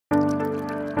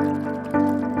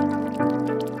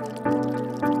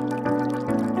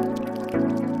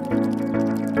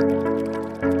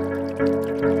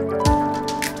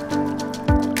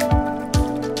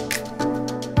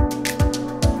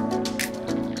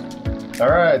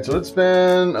Alright, so it's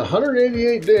been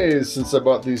 188 days since I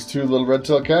bought these two little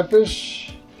red-tailed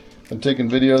catfish. I'm taking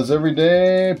videos every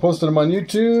day, posting them on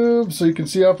YouTube so you can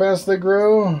see how fast they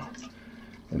grow.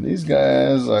 And these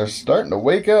guys are starting to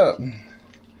wake up.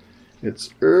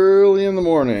 It's early in the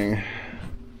morning.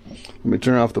 Let me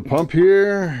turn off the pump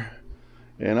here.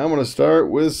 And I'm going to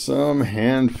start with some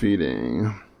hand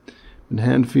feeding. And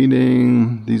hand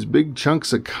feeding these big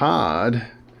chunks of cod.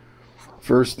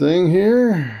 First thing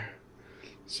here.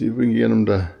 See if we can get them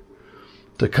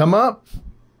to come up.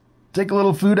 Take a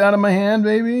little food out of my hand,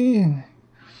 maybe.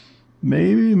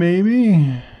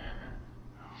 Maybe.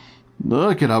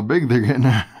 Look at how big they're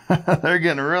getting. They're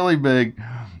getting really big.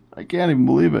 I can't even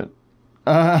believe it.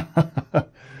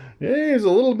 He's a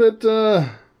little bit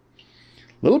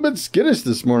skittish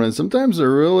this morning. Sometimes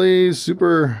they're really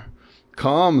super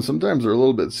calm. Sometimes they're a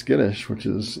little bit skittish, which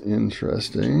is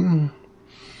interesting.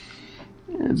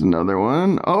 Here's another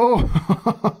one. Oh,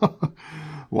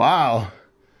 wow.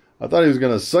 I thought he was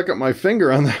going to suck up my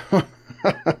finger on that one.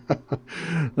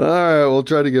 All right, we'll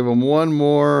try to give him one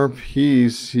more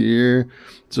piece here.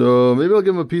 So maybe I'll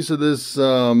give him a piece of this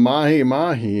mahi,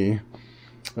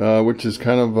 which is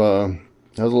kind of,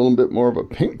 has a little bit more of a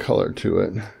pink color to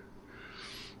it.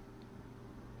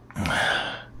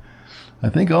 I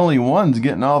think only one's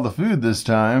getting all the food this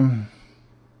time.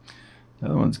 The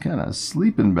other one's kind of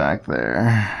sleeping back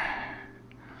there.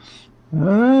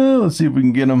 Let's see if we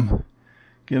can get him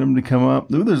to come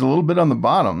up. Ooh, there's a little bit on the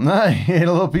bottom. He ate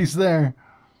a little piece there.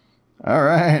 All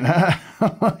right.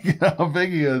 Look at how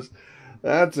big he is.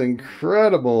 That's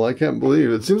incredible. I can't believe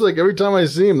it. It seems like every time I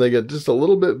see him, they get just a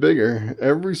little bit bigger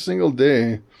every single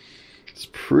day. It's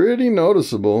pretty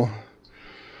noticeable.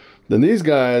 Then these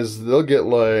guys, they'll get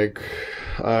like...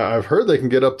 I've heard they can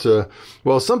get up to,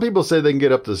 well, some people say they can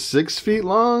get up to 6 feet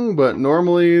long, but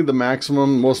normally the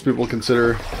maximum most people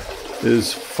consider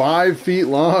is 5 feet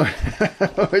long,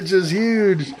 which is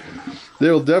huge.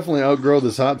 They'll definitely outgrow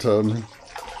this hot tub.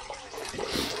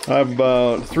 I have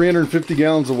about 350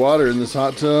 gallons of water in this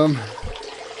hot tub.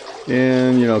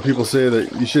 And, you know, people say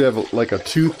that you should have like a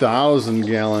 2,000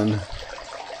 gallon,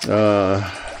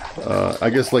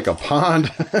 I guess like a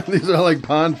pond. These are like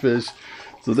pond fish.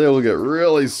 So they will get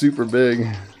really super big.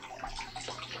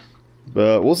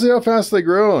 But we'll see how fast they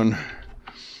grow, and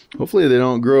hopefully they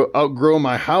don't outgrow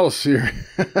my house here.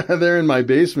 They're in my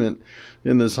basement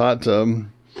in this hot tub,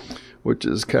 which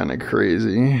is kind of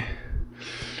crazy.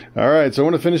 Alright, so I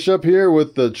want to finish up here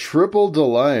with the Triple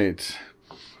Delight.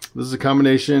 This is a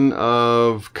combination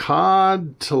of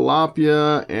cod,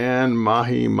 tilapia, and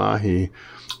mahi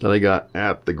that I got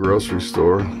at the grocery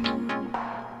store.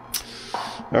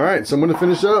 Alright, so I'm going to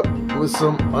finish up with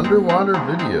some underwater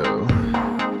video.